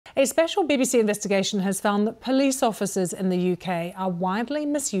A special BBC investigation has found that police officers in the UK are widely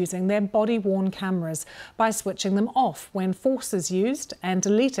misusing their body-worn cameras by switching them off when force is used and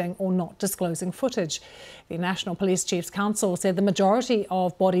deleting or not disclosing footage. The National Police Chiefs Council said the majority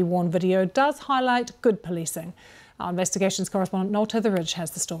of body-worn video does highlight good policing. Our investigations correspondent Noel Titheridge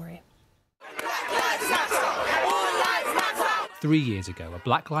has the story. 3 years ago, a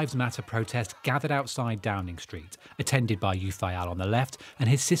Black Lives Matter protest gathered outside Downing Street, attended by Youfael on the left and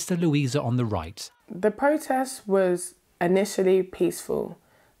his sister Louisa on the right. The protest was initially peaceful.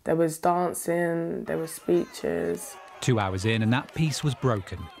 There was dancing, there were speeches. 2 hours in and that peace was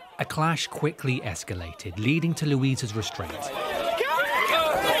broken. A clash quickly escalated, leading to Louisa's restraint.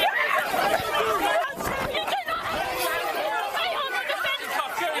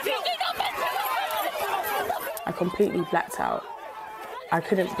 I completely blacked out. I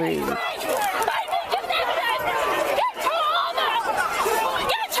couldn't breathe.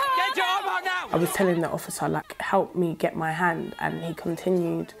 I was telling the officer, like, help me get my hand, and he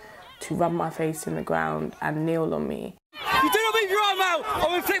continued to rub my face in the ground and kneel on me. You do not move your arm out, or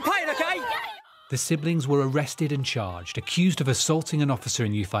we'll inflict pain, OK? The siblings were arrested and charged, accused of assaulting an officer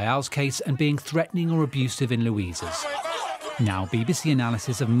in Youfael's case and being threatening or abusive in Louisa's. Now, BBC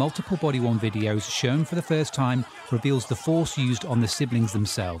analysis of multiple body-worn videos shown for the first time reveals the force used on the siblings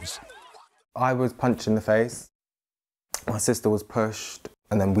themselves. I was punched in the face, my sister was pushed,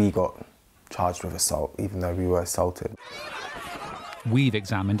 and then we got charged with assault, even though we were assaulted. We've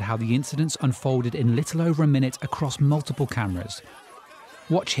examined how the incidents unfolded in little over a minute across multiple cameras.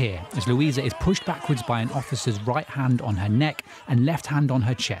 Watch here as Louisa is pushed backwards by an officer's right hand on her neck and left hand on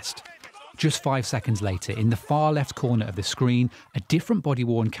her chest. Just 5 seconds later, in the far left corner of the screen, a different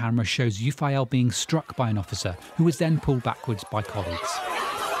body-worn camera shows Youfael being struck by an officer who was then pulled backwards by colleagues.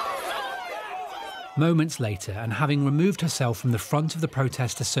 Moments later, and having removed herself from the front of the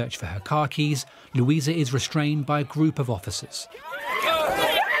protest to search for her car keys, Louisa is restrained by a group of officers.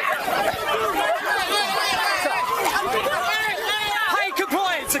 Pain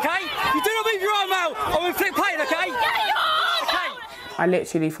compliance, OK? You do not move your arm out, or we'll inflict pain, OK? I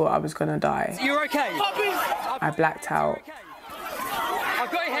literally thought I was going to die. You're OK? I blacked out. I've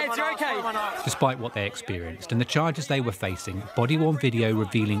got your heads, you're OK? Despite what they experienced and the charges they were facing, body-worn video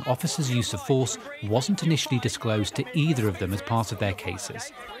revealing officers' use of force wasn't initially disclosed to either of them as part of their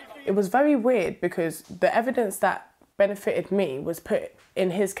cases. It was very weird because the evidence that benefited me was put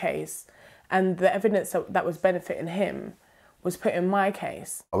in his case, and the evidence that was benefiting him was put in my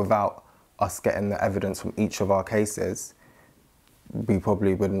case. Without us getting the evidence from each of our cases, we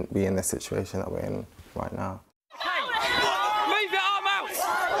probably wouldn't be in the situation that we're in right now. Hey, move your arm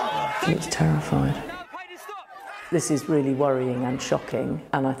out! It's terrified. This is really worrying and shocking,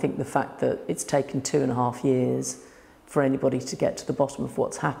 and I think the fact that it's taken 2.5 years for anybody to get to the bottom of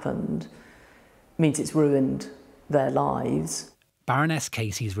what's happened means it's ruined their lives. Baroness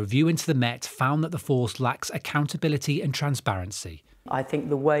Casey's review into the Met found that the force lacks accountability and transparency. I think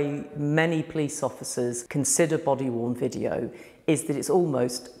the way many police officers consider body-worn video is that it's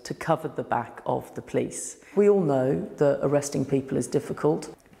almost to cover the back of the police. We all know that arresting people is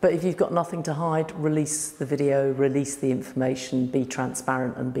difficult, but if you've got nothing to hide, release the video, release the information, be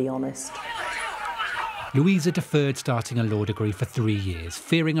transparent and be honest. Louisa deferred starting a law degree for 3 years,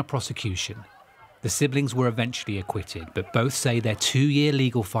 fearing a prosecution. The siblings were eventually acquitted, but both say their 2-year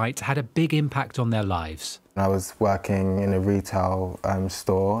legal fight had a big impact on their lives. I was working in a retail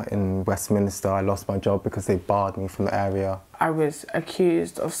store in Westminster. I lost my job because they barred me from the area. I was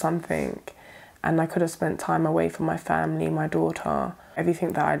accused of something, and I could have spent time away from my family, my daughter,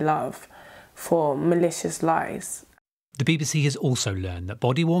 everything that I love, for malicious lies. The BBC has also learned that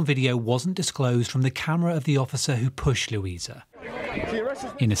body-worn video wasn't disclosed from the camera of the officer who pushed Louisa.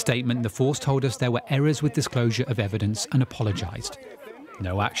 In a statement, the force told us there were errors with disclosure of evidence and apologised.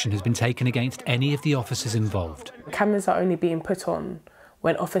 No action has been taken against any of the officers involved. Cameras are only being put on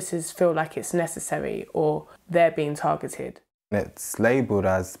when officers feel like it's necessary or they're being targeted. It's labelled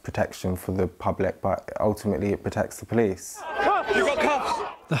as protection for the public, but ultimately it protects the police. You've got cuffs!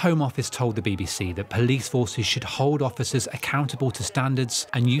 The Home Office told the BBC that police forces should hold officers accountable to standards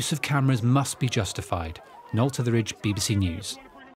and use of cameras must be justified. Noel Titheridge, BBC News.